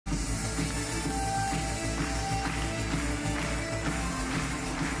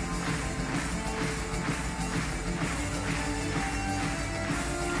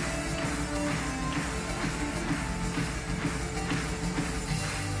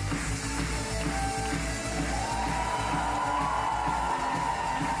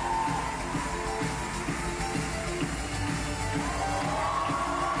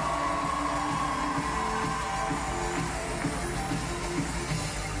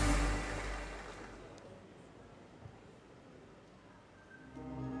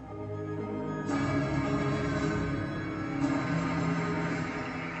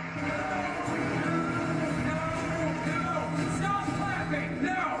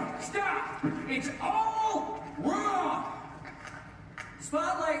Stop! It's all wrong!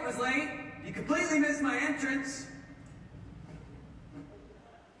 Spotlight was late. You completely missed my entrance.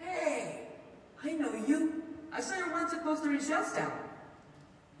 Hey, I know you. I saw you once at Poster in Shellstown.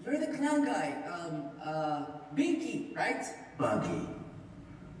 You're the clown guy, Binky, right? Buggy.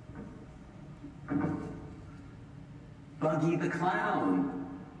 Buggy the Clown.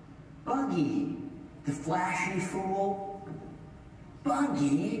 Buggy, the flashy fool.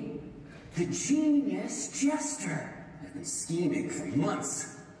 Buggy, the genius jester. I've been scheming for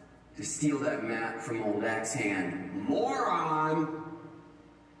months to steal that map from old Axe Hand. Moron!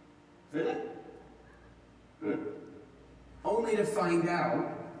 Only to find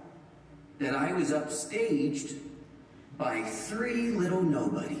out that I was upstaged by 3 little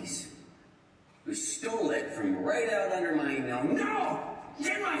nobodies who stole it from right out under my nose. No! It's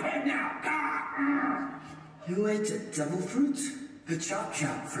in my head now! Ah! You went to devil fruit? The chop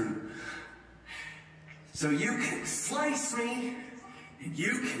fruit. So you can slice me, and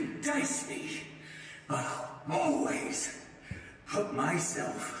you can dice me, but I'll always put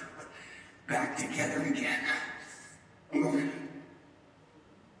myself back together again. I want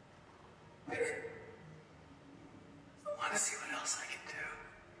to see what else I can do.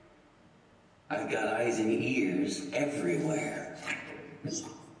 I've got eyes and ears everywhere.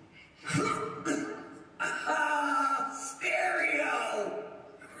 Stereo!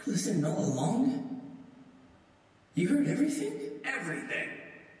 Listen all along? You heard everything? Everything.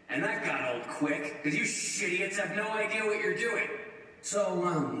 And that got old quick, because you shitiots have no idea what you're doing. So,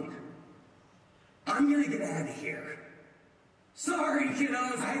 I'm gonna get out of here. Sorry,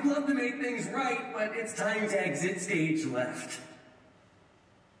 kiddos, I'd love to make things right, but it's time to exit stage left.